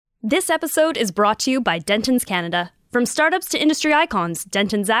This episode is brought to you by Dentons Canada. From startups to industry icons,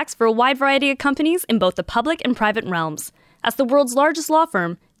 Dentons acts for a wide variety of companies in both the public and private realms. As the world's largest law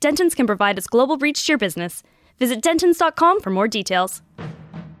firm, Dentons can provide its global reach to your business. Visit dentons.com for more details.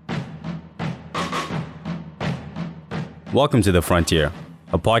 Welcome to The Frontier,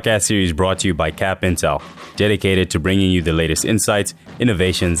 a podcast series brought to you by Cap Intel, dedicated to bringing you the latest insights,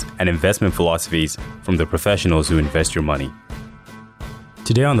 innovations, and investment philosophies from the professionals who invest your money.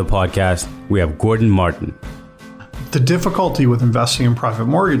 Today on the podcast, we have Gordon Martin. The difficulty with investing in private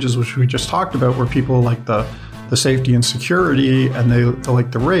mortgages, which we just talked about, where people like the safety and security and they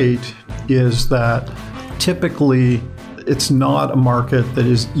like the rate, is that typically it's not a market that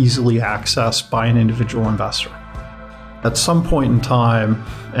is easily accessed by an individual investor. At some point in time,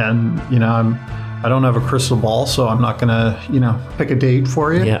 and I don't have a crystal ball, so I'm not going to pick a date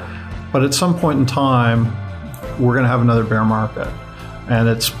for you. Yeah. But at some point in time, we're going to have another bear market. And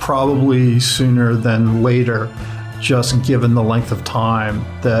it's probably sooner than later, just given the length of time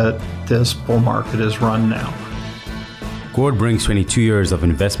that this bull market is run now. Gord brings 22 years of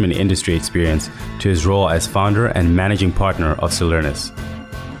investment industry experience to his role as founder and managing partner of Celernus.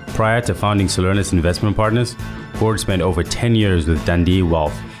 Prior to founding Celernus Investment Partners, Gord spent over 10 years with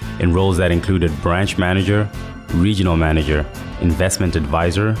DundeeWealth in roles that included branch manager, regional manager, investment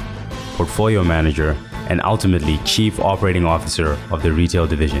advisor, portfolio manager, and ultimately Chief Operating Officer of the retail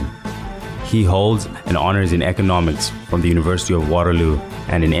division. He holds an honors in economics from the University of Waterloo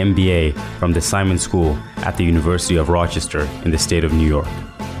and an MBA from the Simon School at the University of Rochester in the state of New York.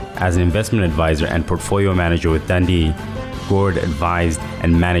 As an investment advisor and portfolio manager with Dundee, Gord advised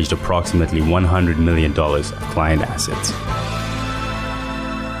and managed approximately $100 million of client assets.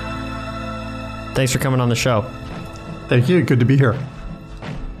 Thanks for coming on the show. Thank you. Good to be here.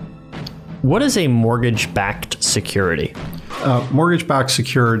 What is a mortgage-backed security? Mortgage-backed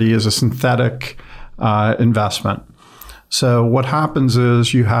security is a synthetic investment. So what happens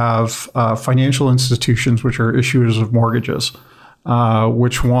is you have financial institutions, which are issuers of mortgages,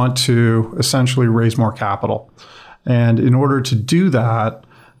 which want to essentially raise more capital. And in order to do that,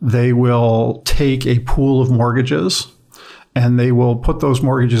 they will take a pool of mortgages and they will put those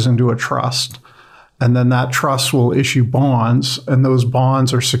mortgages into a trust. And then that trust will issue bonds, and those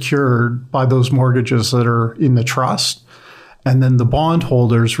bonds are secured by those mortgages that are in the trust. And then the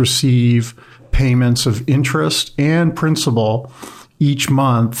bondholders receive payments of interest and principal each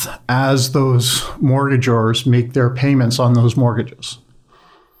month as those mortgagors make their payments on those mortgages.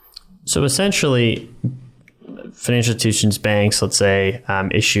 So essentially, financial institutions, banks, let's say,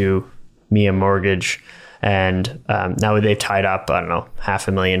 issue me a mortgage, and now they've tied up,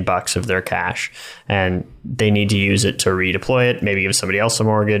 $500,000 of their cash, and they need to use it to redeploy it, maybe give somebody else a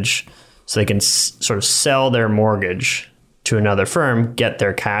mortgage, so they can sort of sell their mortgage to another firm, get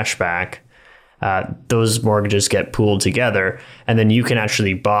their cash back. Those mortgages get pooled together, and then you can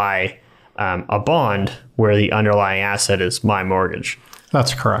actually buy a bond where the underlying asset is my mortgage.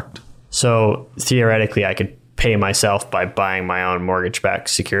 That's correct. So theoretically, I could pay myself by buying my own mortgage-backed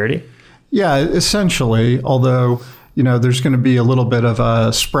security? Yeah, essentially, although, there's going to be a little bit of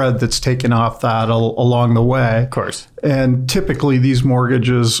a spread that's taken off that along the way. Of course. And typically these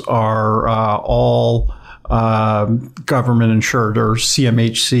mortgages are all government insured, or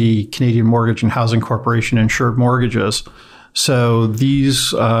CMHC, Canadian Mortgage and Housing Corporation insured mortgages. So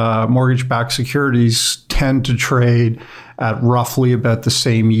these mortgage-backed securities tend to trade at roughly about the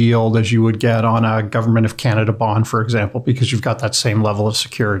same yield as you would get on a Government of Canada bond, for example, because you've got that same level of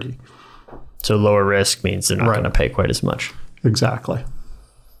security. So lower risk means they're not going to pay quite as much. Exactly.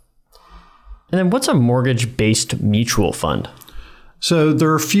 And then what's a mortgage-based mutual fund? So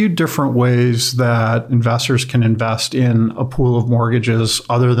there are a few different ways that investors can invest in a pool of mortgages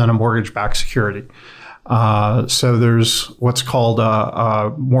other than a mortgage-backed security. So there's what's called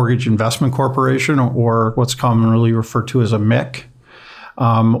a mortgage investment corporation, or what's commonly referred to as a MIC.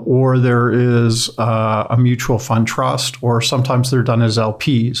 Or there is a mutual fund trust, or sometimes they're done as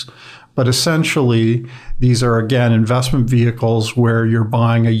LPs. But essentially, these are, again, investment vehicles where you're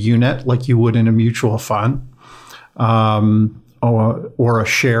buying a unit like you would in a mutual fund, or a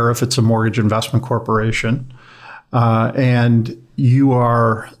share if it's a mortgage investment corporation. And you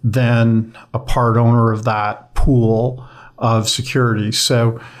are then a part owner of that pool of securities.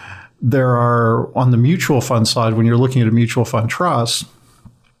 So there are, on the mutual fund side, when you're looking at a mutual fund trust,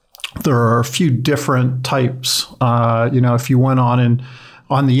 there are a few different types. If you went on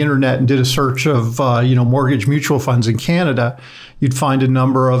the internet and did a search of, mortgage mutual funds in Canada, you'd find a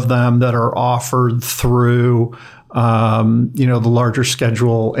number of them that are offered through, the larger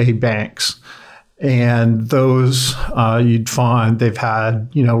Schedule A banks. And those you'd find they've had,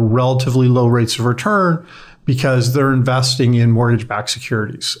 relatively low rates of return because they're investing in mortgage-backed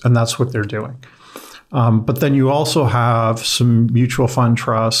securities, and that's what they're doing. But then you also have some mutual fund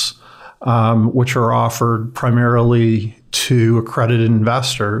trusts, which are offered primarily to accredited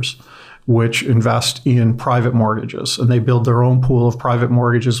investors, which invest in private mortgages, and they build their own pool of private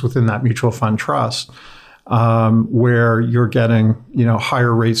mortgages within that mutual fund trust, where you're getting,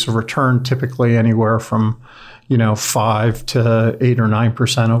 higher rates of return, typically anywhere from, 5 to 8 or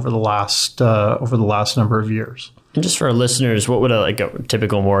 9% over the last number of years. And just for our listeners, what would a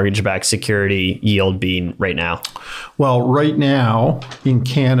typical mortgage-backed security yield be right now? Well, right now in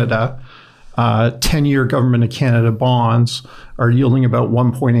Canada, 10-year Government of Canada bonds are yielding about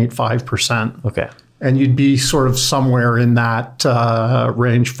 1.85%. Okay. And you'd be sort of somewhere in that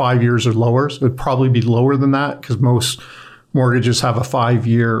range, 5 years or lower. So it would probably be lower than that because most mortgages have a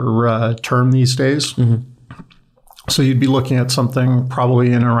 5-year term these days. Mm-hmm. So you'd be looking at something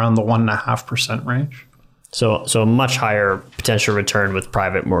probably in around the 1.5% range. So a much higher potential return with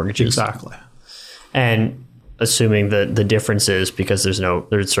private mortgages. Exactly. And assuming the difference is because there's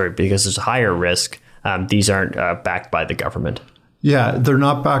a higher risk, these aren't backed by the government. Yeah, they're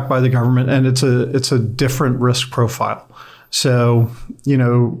not backed by the government, and it's a different risk profile. So,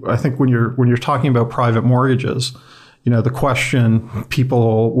 I think when you're talking about private mortgages, the question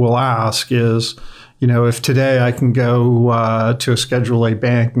people will ask is, if today I can go to a Schedule A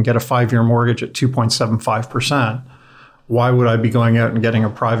bank and get a 5-year mortgage at 2.75%, why would I be going out and getting a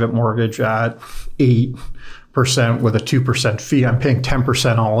private mortgage at 8% with a 2% fee? I'm paying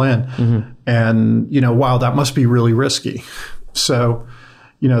 10% all in. Mm-hmm. And, wow, that must be really risky. So,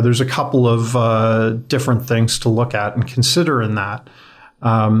 there's a couple of different things to look at and consider in that.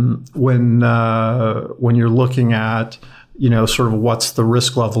 When you're looking at, sort of what's the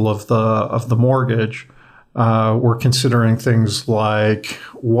risk level of the mortgage, we're considering things like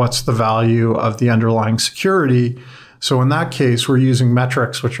what's the value of the underlying security. So in that case, we're using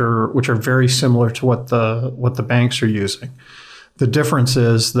metrics which are very similar to what the banks are using. The difference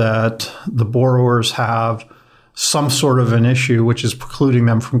is that the borrowers have some sort of an issue which is precluding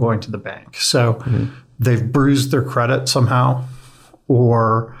them from going to the bank. So they've bruised their credit somehow,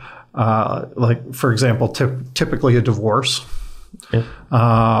 or for example, typically a divorce. Yeah.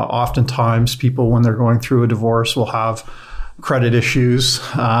 Oftentimes people, when they're going through a divorce, will have credit issues.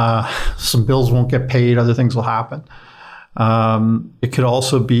 Some bills won't get paid. Other things will happen. It could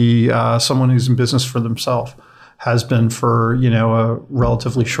also be someone who's in business for themselves, has been for a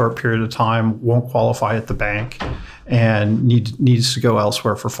relatively short period of time, won't qualify at the bank, and needs to go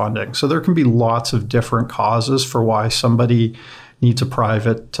elsewhere for funding. So there can be lots of different causes for why somebody needs a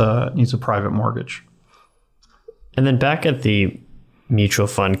private mortgage. And then back at the mutual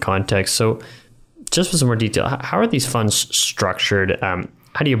fund context, so just for some more detail, how are these funds structured?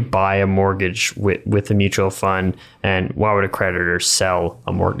 How do you buy a mortgage with a mutual fund, and why would a creditor sell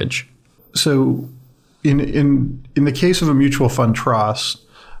a mortgage? So in the case of a mutual fund trust,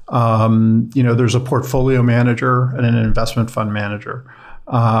 there's a portfolio manager and an investment fund manager,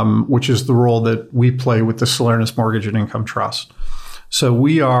 which is the role that we play with the Celernus Mortgage and Income Trust. So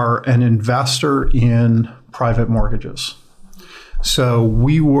we are an investor in private mortgages. So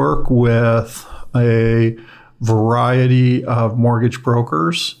we work with a variety of mortgage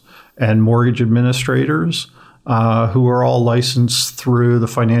brokers and mortgage administrators who are all licensed through the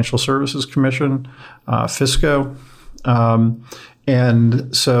Financial Services Commission, FSCO.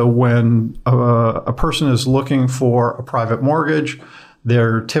 And so when a person is looking for a private mortgage,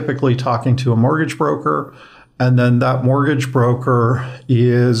 they're typically talking to a mortgage broker, and then that mortgage broker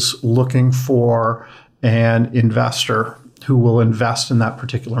is looking for an investor who will invest in that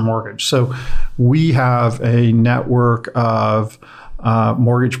particular mortgage. So we have a network of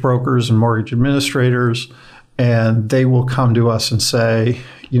mortgage brokers and mortgage administrators, and they will come to us and say,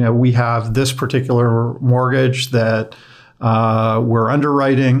 we have this particular mortgage that we're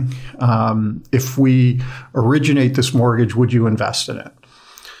underwriting. If we originate this mortgage, would you invest in it?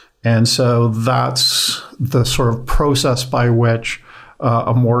 And so that's the sort of process by which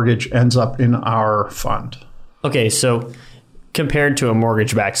a mortgage ends up in our fund. Okay, so compared to a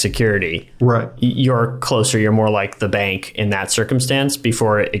mortgage-backed security, right, you're closer, you're more like the bank in that circumstance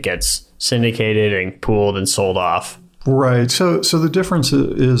before it gets syndicated and pooled and sold off. Right. So the difference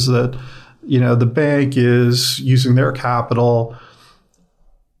is that, the bank is using their capital,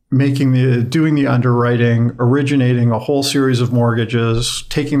 doing the underwriting, originating a whole series of mortgages,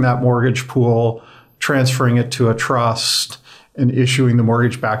 taking that mortgage pool, transferring it to a trust, and issuing the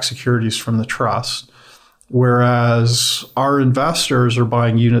mortgage-backed securities from the trust. Whereas our investors are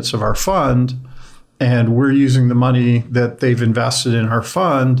buying units of our fund, And we're using the money that they've invested in our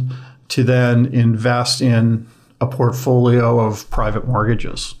fund to then invest in a portfolio of private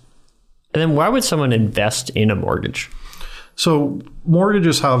mortgages. And then why would someone invest in a mortgage? So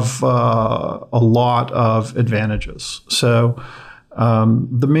mortgages have a lot of advantages. So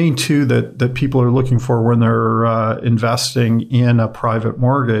the main two that people are looking for when they're investing in a private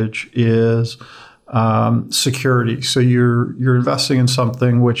mortgage is security. So you're investing in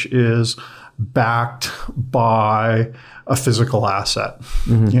something which is backed by a physical asset.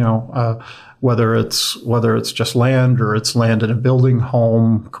 Whether it's just land or it's land in a building,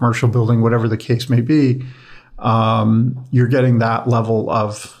 home, commercial building, whatever the case may be, you're getting that level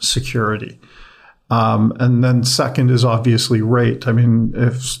of security. And then second is obviously rate. I mean,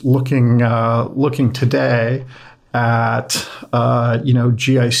 if looking today at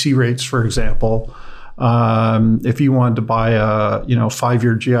GIC rates, for example, if you wanted to buy a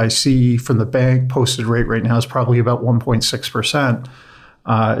 5-year GIC from the bank, posted rate right now is probably about 1.6%.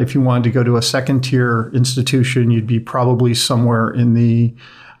 If you wanted to go to a second tier institution, you'd be probably somewhere in the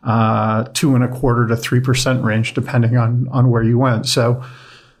 2.25% to 3% range, depending on where you went. So,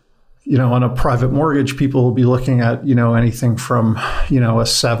 on a private mortgage, people will be looking at, anything from, a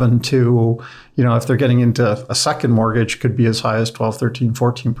 7 to, if they're getting into a second mortgage, could be as high as 12, 13,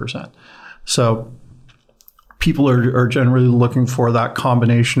 14%. So people are generally looking for that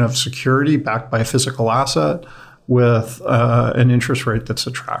combination of security backed by a physical asset with an interest rate that's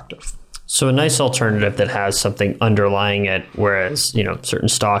attractive. So a nice alternative that has something underlying it, whereas, certain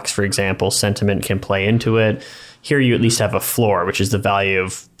stocks, for example, sentiment can play into it. Here you at least have a floor, which is the value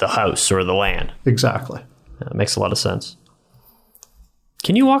of the house or the land. Exactly. That makes a lot of sense.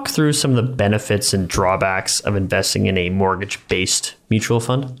 Can you walk through some of the benefits and drawbacks of investing in a mortgage-based mutual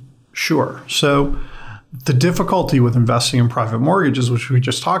fund? Sure. So the difficulty with investing in private mortgages, which we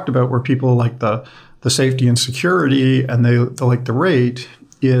just talked about, where people like the safety and security and they like the rate,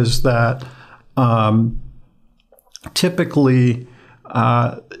 is that typically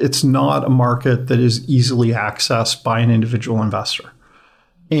it's not a market that is easily accessed by an individual investor.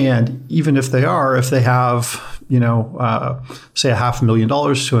 And even if they have, say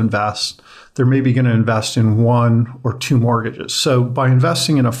 $500,000 to invest, they're maybe going to invest in 1 or 2 mortgages. So by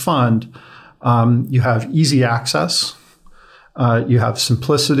investing in a fund, you have easy access, you have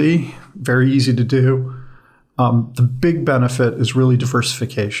simplicity, very easy to do. The big benefit is really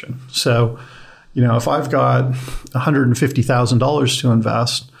diversification. So, if I've got $150,000 to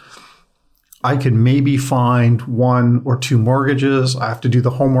invest, I can maybe find 1 or 2 mortgages. I have to do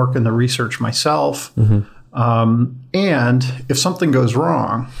the homework and the research myself. Mm-hmm. And if something goes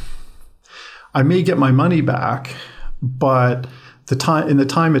wrong, I may get my money back, but in the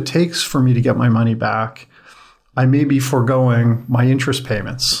time it takes for me to get my money back, I may be foregoing my interest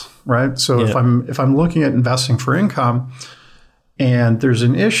payments, right? So if I'm looking at investing for income and there's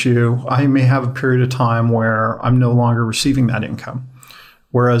an issue, I may have a period of time where I'm no longer receiving that income.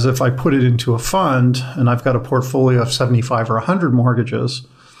 Whereas if I put it into a fund and I've got a portfolio of 75 or 100 mortgages,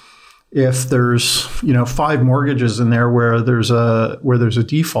 if there's 5 mortgages in there where there's a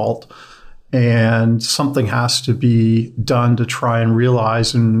default and something has to be done to try and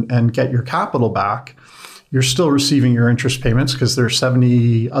realize and get your capital back, you're still receiving your interest payments because there's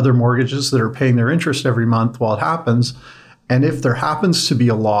 70 other mortgages that are paying their interest every month while it happens. And if there happens to be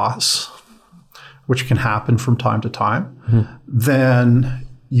a loss, which can happen from time to time, mm-hmm. then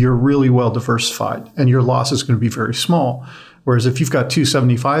you're really well diversified and your loss is going to be very small. Whereas if you've got 2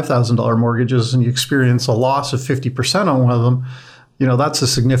 $75,000 mortgages and you experience a loss of 50% on one of them, that's a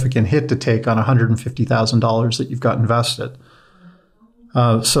significant hit to take on $150,000 that you've got invested.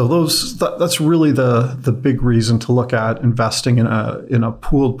 So that's really the big reason to look at investing in a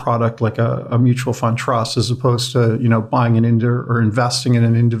pooled product like a mutual fund trust, as opposed to buying or investing in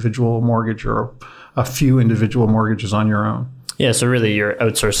an individual mortgage or a few individual mortgages on your own. Yeah, so really you're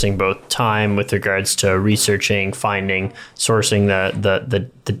outsourcing both time with regards to researching, finding, sourcing the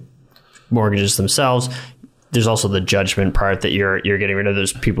mortgages themselves. There's also the judgment part that you're getting rid of.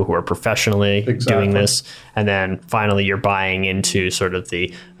 There's people who are professionally doing this. And then finally, you're buying into sort of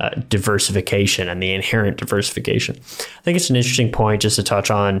the diversification and the inherent diversification. I think it's an interesting point just to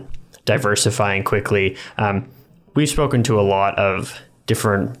touch on diversifying quickly. We've spoken to a lot of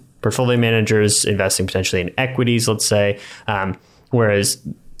different portfolio managers investing potentially in equities, let's say, whereas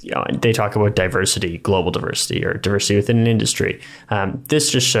they talk about diversity, global diversity, or diversity within an industry.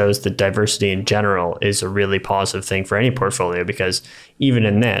 This just shows that diversity in general is a really positive thing for any portfolio, because even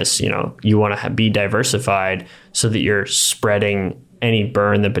in this, you want to be diversified so that you're spreading any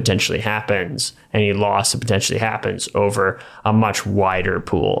burn that potentially happens, any loss that potentially happens over a much wider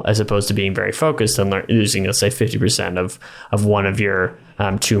pool, as opposed to being very focused on losing, let's say, 50% of one of your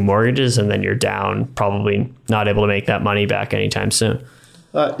two mortgages, and then you're down, probably not able to make that money back anytime soon.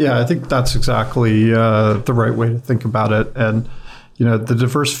 Yeah, I think that's exactly the right way to think about it. And, the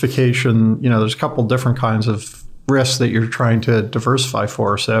diversification, there's a couple different kinds of risks that you're trying to diversify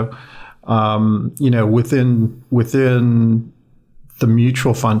for. So, within the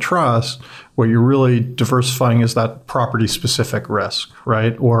mutual fund trust, what you're really diversifying is that property specific risk,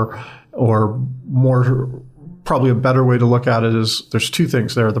 right? Or more, probably a better way to look at it is there's two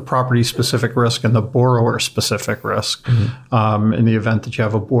things there: the property specific risk and the borrower specific risk. In the event that you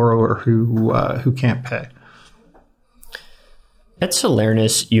have a borrower who can't pay. At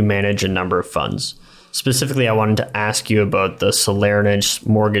Celernus, you manage a number of funds. Specifically, I wanted to ask you about the Celernus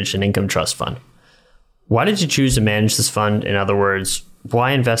Mortgage and Income Trust Fund. Why did you choose to manage this fund? In other words,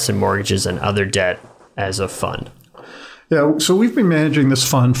 why invest in mortgages and other debt as a fund? Yeah, so we've been managing this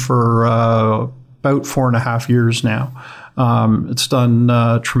fund for about 4.5 years now. It's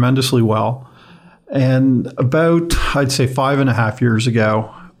done tremendously well. And about, I'd say, 5.5 years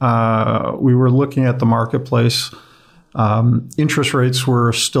ago, we were looking at the marketplace. Interest rates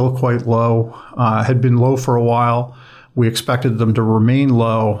were still quite low, had been low for a while. We expected them to remain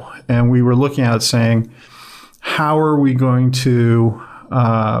low. And we were looking at it saying, how are we going to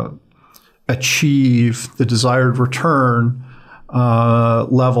achieve the desired return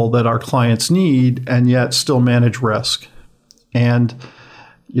level that our clients need and yet still manage risk? And,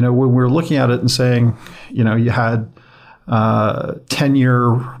 when we were looking at it and saying, you had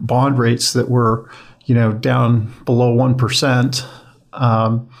 10-year bond rates that were down below 1%.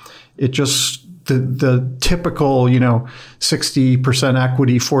 It just, the typical, 60%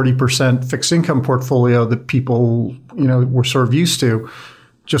 equity, 40% fixed income portfolio that people, were sort of used to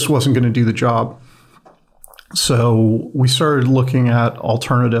just wasn't going to do the job. So we started looking at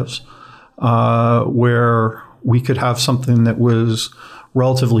alternatives where we could have something that was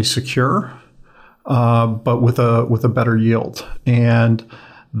relatively secure, but with a better yield. And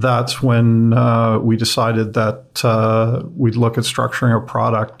that's when we decided that we'd look at structuring a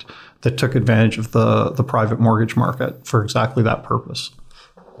product that took advantage of the private mortgage market for exactly that purpose.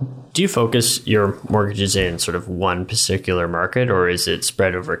 Do you focus your mortgages in sort of one particular market, or is it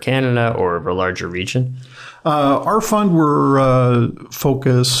spread over Canada or over a larger region? Our fund, we're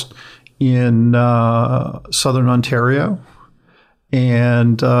focused in Southern Ontario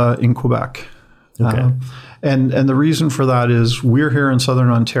and in Quebec. Okay. And the reason for that is we're here in Southern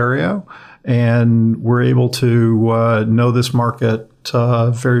Ontario, and we're able to know this market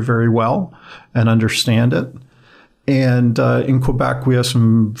very, very well and understand it. And in Quebec, we have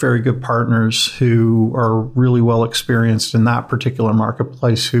some very good partners who are really well experienced in that particular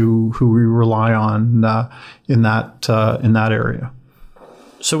marketplace, who we rely on in that area.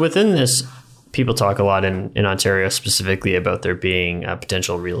 So within this, people talk a lot in Ontario specifically about there being a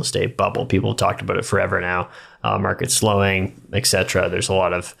potential real estate bubble. People have talked about it forever now. Market slowing, etc. There's a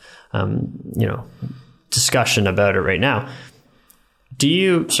lot of discussion about it right now. Do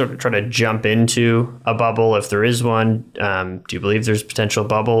you sort of try to jump into a bubble if there is one? Do you believe there's a potential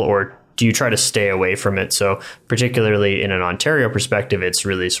bubble, or do you try to stay away from it? So particularly in an Ontario perspective, it's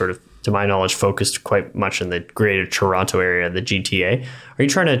really sort of, to my knowledge, focused quite much in the greater Toronto area, the GTA. Are you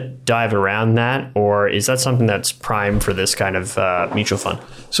trying to dive around that, or is that something that's prime for this kind of mutual fund?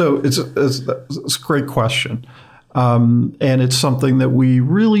 So it's a great question. And it's something that we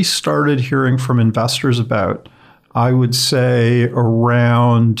really started hearing from investors about, I would say,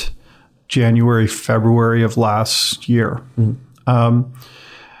 around January, February of last year. Mm-hmm.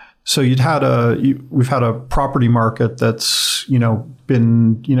 So we've had a property market that's,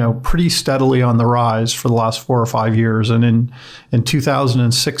 been, pretty steadily on the rise for the last 4 or 5 years. And in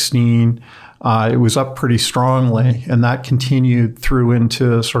 2016, it was up pretty strongly, and that continued through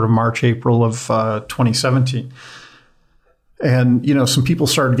into sort of March, April of 2017. And, some people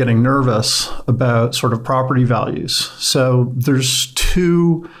started getting nervous about sort of property values. So there's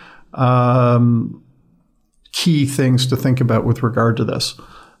two key things to think about with regard to this.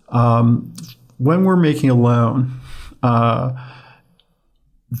 When we're making a loan,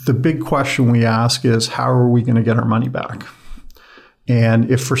 the big question we ask is, how are we going to get our money back?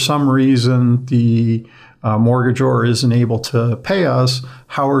 And if for some reason the mortgagor isn't able to pay us,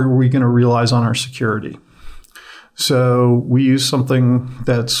 how are we going to realize on our security? So we use something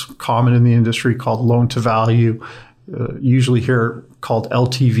that's common in the industry called loan to value, usually here called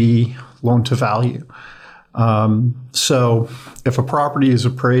LTV, loan to value. So if a property is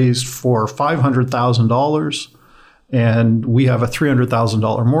appraised for $500,000 and we have a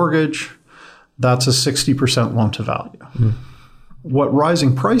 $300,000 mortgage, that's a 60% loan to value. What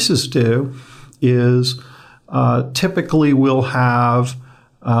rising prices do is typically we'll have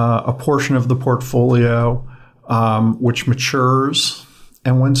a portion of the portfolio which matures.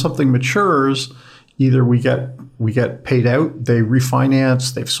 And when something matures, either we get paid out, they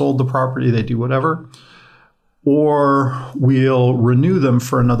refinance, they've sold the property, they do whatever, or we'll renew them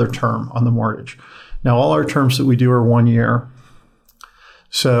for another term on the mortgage. Now, all our terms that we do are 1 year.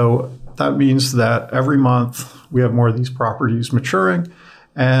 So that means that every month we have more of these properties maturing,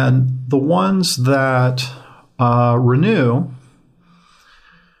 and the ones that renew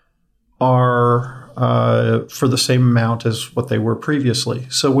are for the same amount as what they were previously.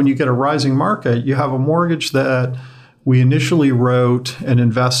 So when you get a rising market, you have a mortgage that we initially wrote and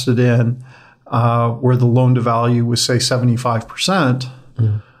invested in where the loan to value was, say, 75%.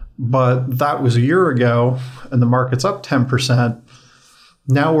 But that was a year ago, and the market's up 10%.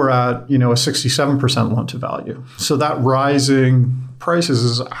 Now we're at, a 67% loan to value. So that rising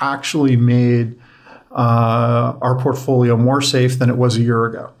prices has actually made our portfolio more safe than it was a year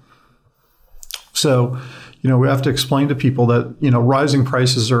ago. So, we have to explain to people that, rising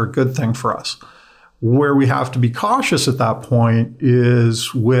prices are a good thing for us. Where we have to be cautious at that point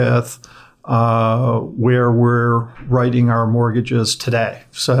is with where we're writing our mortgages today.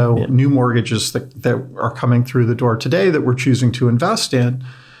 So new mortgages that are coming through the door today that we're choosing to invest in,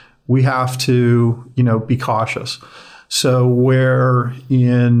 we have to, be cautious. So where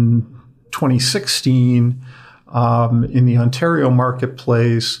in 2016, in the Ontario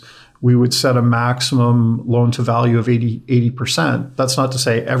marketplace, we would set a maximum loan to value of 80%. That's not to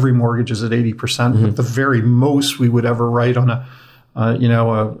say every mortgage is at 80%, but the very most we would ever write on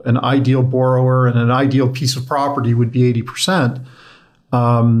an ideal borrower and an ideal piece of property would be 80%.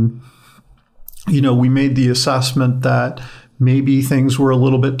 We made the assessment that maybe things were a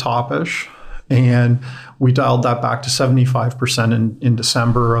little bit toppish, and we dialed that back to 75% in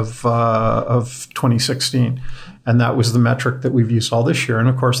December of 2016. And that was the metric that we've used all this year. And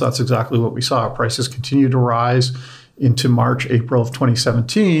of course, that's exactly what we saw. Prices continued to rise into March, April of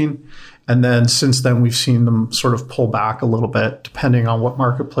 2017. And then since then, we've seen them sort of pull back a little bit, depending on what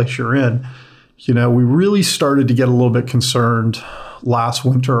marketplace you're in. We really started to get a little bit concerned last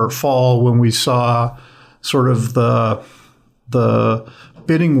winter or fall when we saw sort of the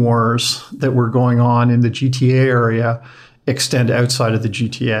bidding wars that were going on in the GTA area extend outside of the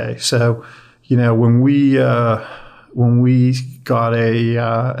GTA. So, when we got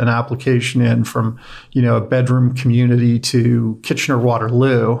an application in from, a bedroom community to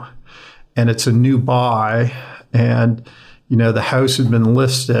Kitchener-Waterloo, and it's a new buy, and, the house had been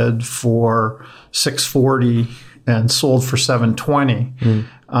listed for $640 and sold for $720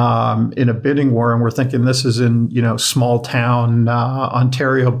 in a bidding war. And we're thinking this is in, small town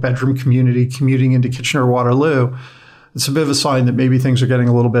Ontario bedroom community commuting into Kitchener-Waterloo. It's a bit of a sign that maybe things are getting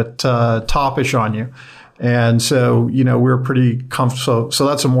a little bit toppish on you. And so, we're pretty comfortable. So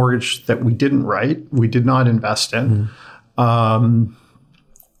that's a mortgage that we didn't write. We did not invest in.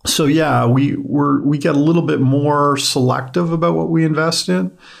 So yeah, we get a little bit more selective about what we invest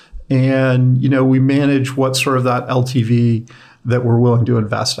in. And, we manage what sort of that LTV that we're willing to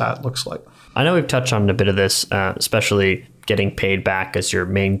invest at looks like. I know we've touched on a bit of this, especially getting paid back as your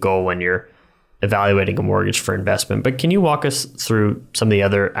main goal when you're evaluating a mortgage for investment. But can you walk us through some of the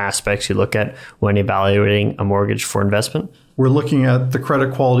other aspects you look at when evaluating a mortgage for investment? We're looking at the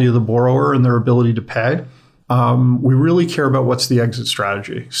credit quality of the borrower and their ability to pay. We really care about what's the exit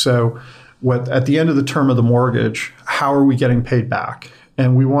strategy. So at the end of the term of the mortgage, how are we getting paid back?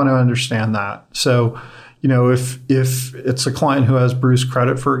 And we want to understand that. So, if it's a client who has bruised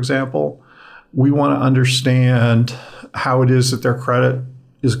credit, for example, we want to understand how it is that their credit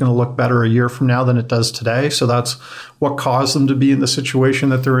is going to look better a year from now than it does today. So that's what caused them to be in the situation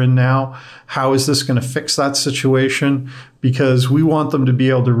that they're in now. How is this going to fix that situation? Because we want them to be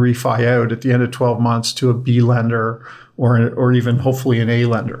able to refi out at the end of 12 months to a B lender or even hopefully an A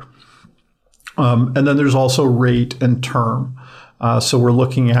lender. And then there's also rate and term. So we're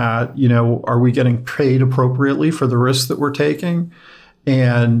looking at, are we getting paid appropriately for the risks that we're taking?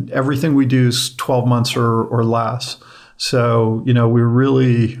 And everything we do is 12 months or less. So, we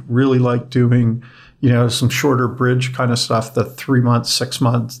really, really like doing, some shorter bridge kind of stuff that 3 months, 6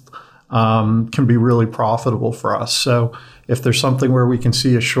 months can be really profitable for us. So if there's something where we can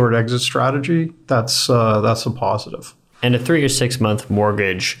see a short exit strategy, that's a positive. And a 3 or 6 month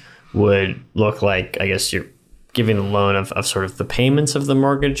mortgage would look like, I guess you're giving the loan of sort of the payments of the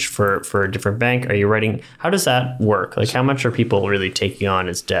mortgage for a different bank. Are you writing? How does that work? Like how much are people really taking on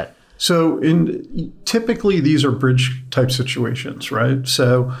as debt? So typically these are bridge type situations, right?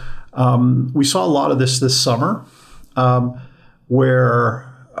 So we saw a lot of this summer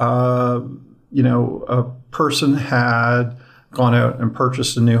where, a person had gone out and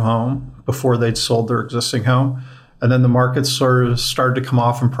purchased a new home before they'd sold their existing home. And then the market sort of started to come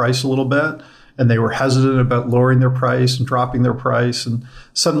off in price a little bit. And they were hesitant about lowering their price and dropping their price. And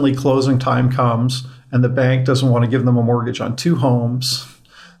suddenly closing time comes and the bank doesn't want to give them a mortgage on two homes.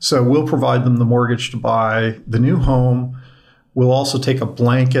 So we'll provide them the mortgage to buy the new home. We'll also take a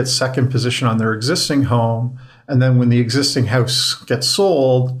blanket second position on their existing home. And then when the existing house gets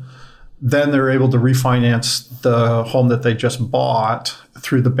sold, then they're able to refinance the home that they just bought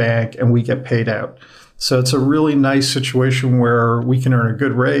through the bank and we get paid out. So it's a really nice situation where we can earn a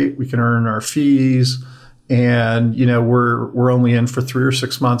good rate, we can earn our fees, and we're only in for 3 or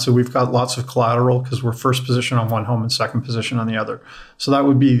 6 months, and we've got lots of collateral because we're first position on one home and second position on the other. So that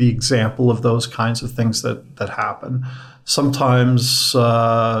would be the example of those kinds of things that happen. Sometimes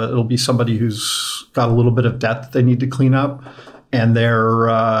it'll be somebody who's got a little bit of debt that they need to clean up, and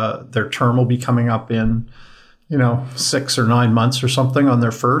their term will be coming up in 6 or 9 months or something on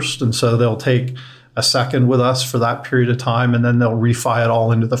their first, and so they'll take a second with us for that period of time, and then they'll refi it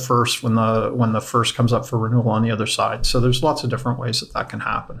all into the first when the first comes up for renewal on the other side. So there's lots of different ways that can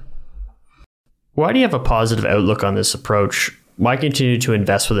happen. Why do you have a positive outlook on this approach? Why continue to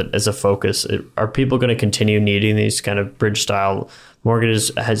invest with it as a focus? Are people going to continue needing these kind of bridge style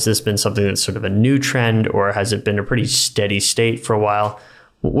mortgages? Has this been something that's sort of a new trend, or has it been a pretty steady state for a while?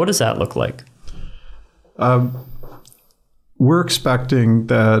 What does that look like? We're expecting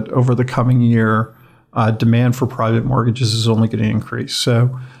that over the coming year, demand for private mortgages is only going to increase.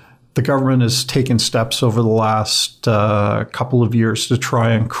 So the government has taken steps over the last couple of years to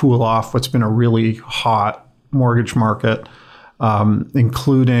try and cool off what's been a really hot mortgage market,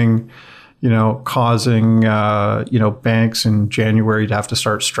 including, causing, banks in January to have to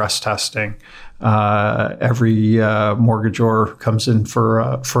start stress testing. Every mortgagor who comes in for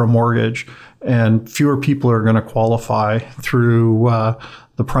a mortgage, and fewer people are going to qualify through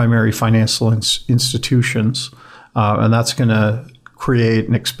the primary financial institutions. And that's going to create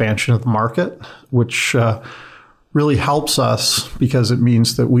an expansion of the market, which really helps us because it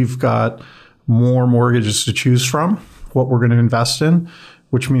means that we've got more mortgages to choose from, what we're going to invest in,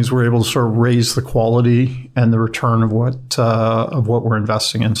 which means we're able to sort of raise the quality and the return of what we're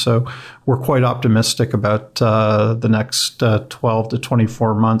investing in. So we're quite optimistic about the next 12 to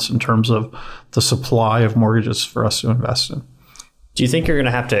 24 months in terms of the supply of mortgages for us to invest in. Do you think you're going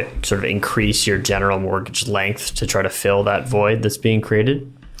to have to sort of increase your general mortgage length to try to fill that void that's being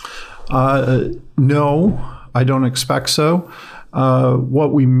created? No, I don't expect so.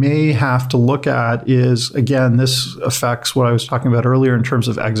 What we may have to look at is, again, this affects what I was talking about earlier in terms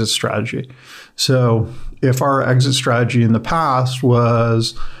of exit strategy. So if our exit strategy in the past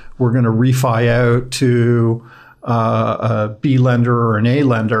was we're going to refi out to a B lender or an A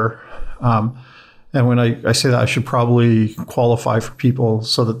lender, and when I say that, I should probably qualify for people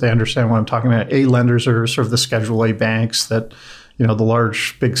so that they understand what I'm talking about. A lenders are sort of the Schedule A banks that, the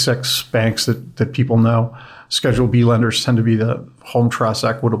large big six banks that people know. Schedule B lenders tend to be the home trusts,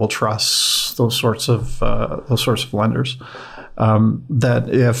 equitable trusts, those sorts of lenders. That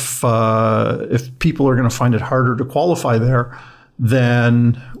if people are going to find it harder to qualify there,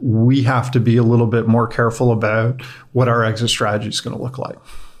 then we have to be a little bit more careful about what our exit strategy is going to look like.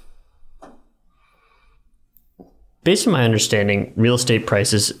 Based on my understanding, real estate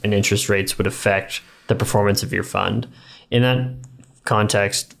prices and interest rates would affect the performance of your fund. In that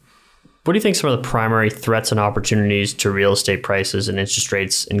context, what do you think some of the primary threats and opportunities to real estate prices and interest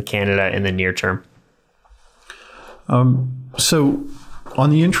rates in Canada in the near term? So on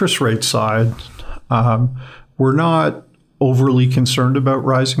the interest rate side, we're not overly concerned about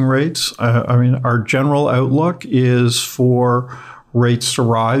rising rates. Our general outlook is for rates to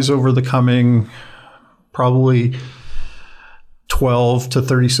rise over the coming probably 12 to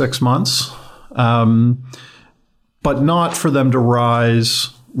 36 months, but not for them to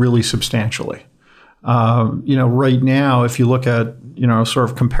rise really substantially. Right now, if you look at, sort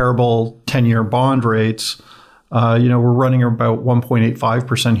of comparable 10-year bond rates, we're running about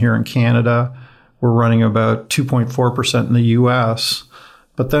 1.85% here in Canada. We're running about 2.4% in the US.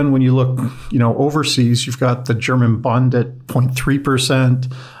 But then when you look, overseas, you've got the German Bund at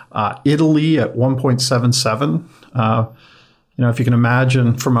 0.3%, Italy at 1.77%. If you can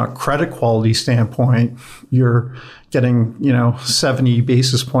imagine from a credit quality standpoint, you're getting, 70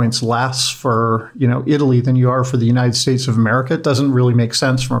 basis points less for, Italy than you are for the United States of America. It doesn't really make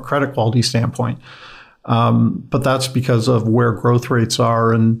sense from a credit quality standpoint. But that's because of where growth rates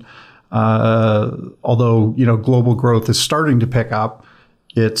are. And Although, global growth is starting to pick up,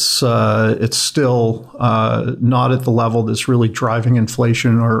 it's still not at the level that's really driving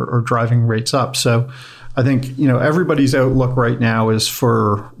inflation or driving rates up. So I think, everybody's outlook right now is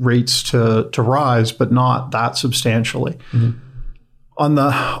for rates to rise, but not that substantially. Mm-hmm. On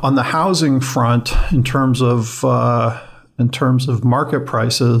the housing front, in terms of market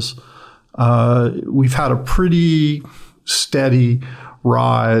prices, we've had a pretty steady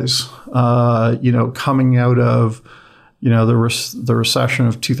rise, coming out of, the recession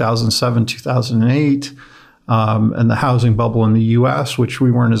of 2007, 2008, and the housing bubble in the U.S., which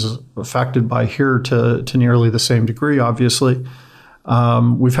we weren't as affected by here to nearly the same degree, obviously.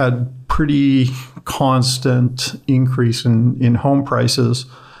 We've had pretty constant increase in home prices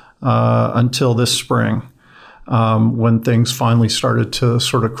until this spring, when things finally started to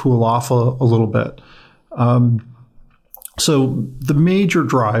sort of cool off a little bit. So the major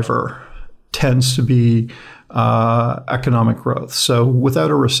driver tends to be economic growth. So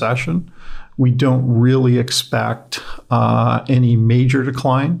without a recession, we don't really expect any major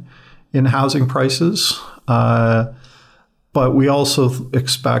decline in housing prices. But we also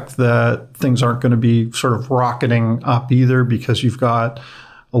expect that things aren't going to be sort of rocketing up either, because you've got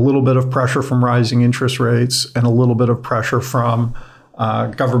a little bit of pressure from rising interest rates and a little bit of pressure from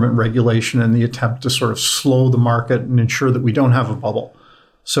government regulation in the attempt to sort of slow the market and ensure that we don't have a bubble.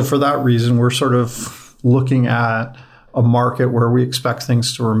 So for that reason, we're sort of looking at a market where we expect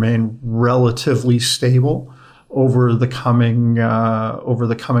things to remain relatively stable over the coming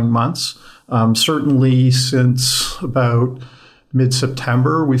months. Certainly since about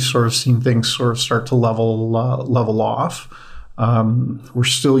mid-September, we've sort of seen things sort of start to level off. We're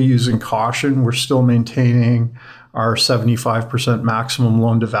still using caution. We're still maintaining our 75% maximum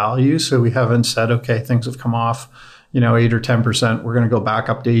loan to value. So we haven't said, okay, things have come off, 8 or 10%. We're going to go back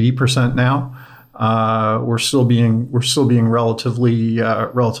up to 80% now. We're still being relatively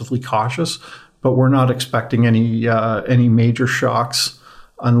cautious, but we're not expecting any major shocks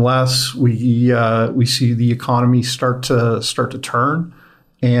unless we see the economy start to turn,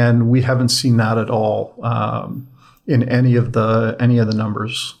 and we haven't seen that at all in any of the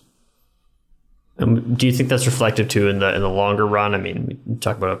numbers. Do you think that's reflective too in the longer run? I mean, we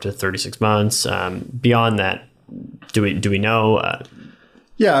talk about up to 36 months. Beyond that, do we know?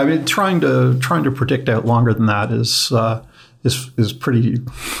 Yeah, I mean, trying to predict out longer than that is pretty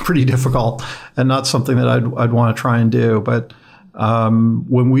difficult, and not something that I'd want to try and do. But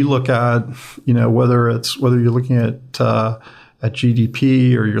when we look at, whether you're looking at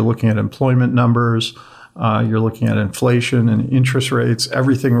GDP or you're looking at employment numbers, you're looking at inflation and interest rates,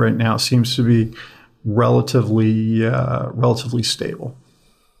 everything right now seems to be relatively stable.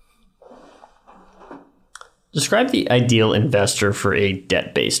 Describe the ideal investor for a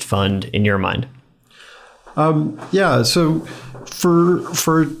debt-based fund in your mind. So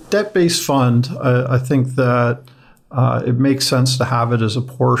for a debt-based fund, I think that it makes sense to have it as a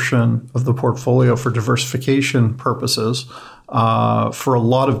portion of the portfolio for diversification purposes for a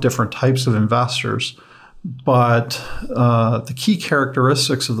lot of different types of investors. But the key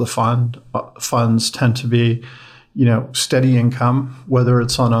characteristics of the funds tend to be, steady income, whether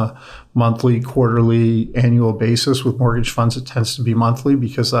it's on a monthly, quarterly, annual basis. With mortgage funds, it tends to be monthly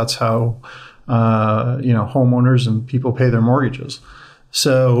because that's how homeowners and people pay their mortgages.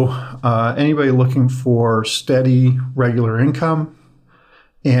 So anybody looking for steady, regular income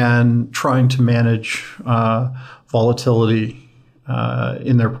and trying to manage volatility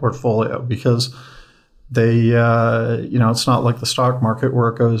in their portfolio, because they, it's not like the stock market where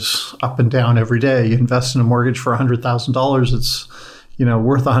it goes up and down every day. You invest in a mortgage for $100,000, it's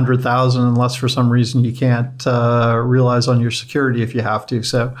worth $100,000 unless for some reason you can't realize on your security if you have to.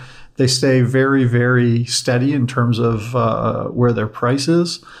 So they stay very, very steady in terms of where their price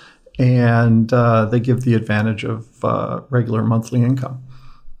is, and they give the advantage of regular monthly income.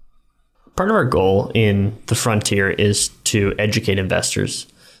 Part of our goal in the Frontier is to educate investors.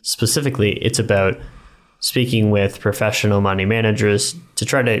 Specifically, it's about speaking with professional money managers to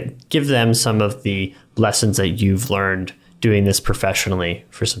try to give them some of the lessons that you've learned doing this professionally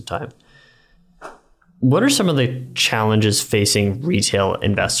for some time. What are some of the challenges facing retail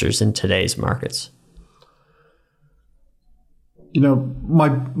investors in today's markets?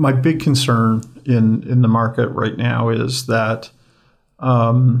 My big concern in the market right now is that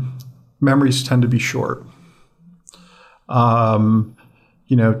memories tend to be short.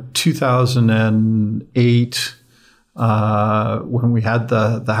 2008, when we had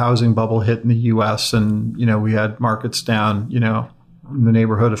the housing bubble hit in the U.S. and, we had markets down, in the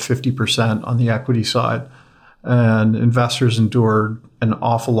neighborhood of 50% on the equity side. and investors endured an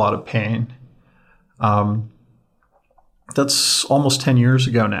awful lot of pain. That's almost 10 years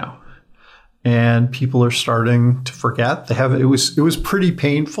ago now. And people are starting to forget. It was pretty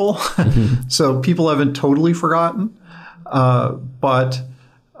painful. So people haven't totally forgotten. But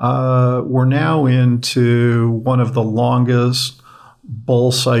we're now into one of the longest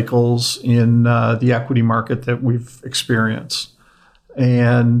bull cycles in the equity market that we've experienced.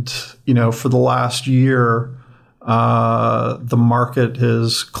 And, for the last year, the market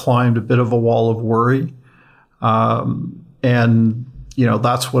has climbed a bit of a wall of worry. And,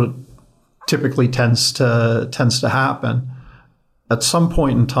 that's what typically tends to happen at some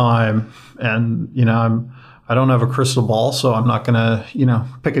point in time. And, I don't have a crystal ball, so I'm not going to,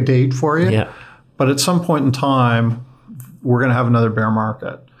 pick a date for you. Yeah. But at some point in time, we're going to have another bear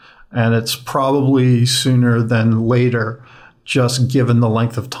market. And it's probably sooner than later, just given the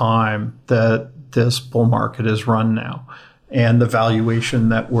length of time that this bull market is run now. And the valuation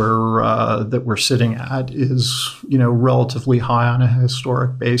that we're sitting at is, relatively high on a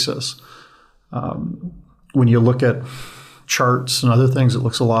historic basis. When you look at charts and other things, it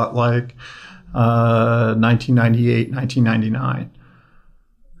looks a lot like 1998, 1999.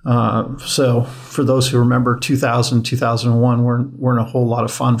 So for those who remember 2000, 2001 weren't a whole lot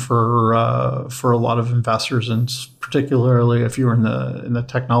of fun for a lot of investors, and particularly if you were in the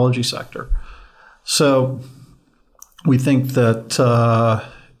technology sector. So we think that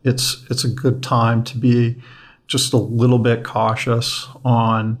it's a good time to be just a little bit cautious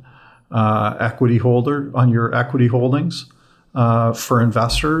on your equity holdings for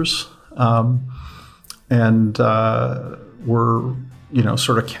investors, and we're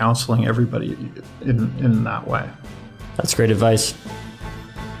sort of counseling everybody in that way. That's great advice.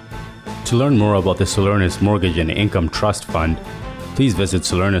 To learn more about the Celernus Mortgage and Income Trust Fund, please visit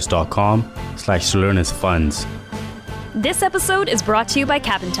celernus.com/Celernus Funds. This episode is brought to you by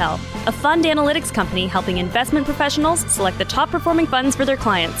Capital, a fund analytics company helping investment professionals select the top performing funds for their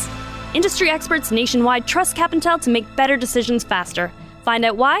clients. Industry experts nationwide trust Capital to make better decisions faster. Find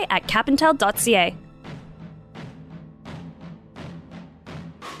out why at capital.ca.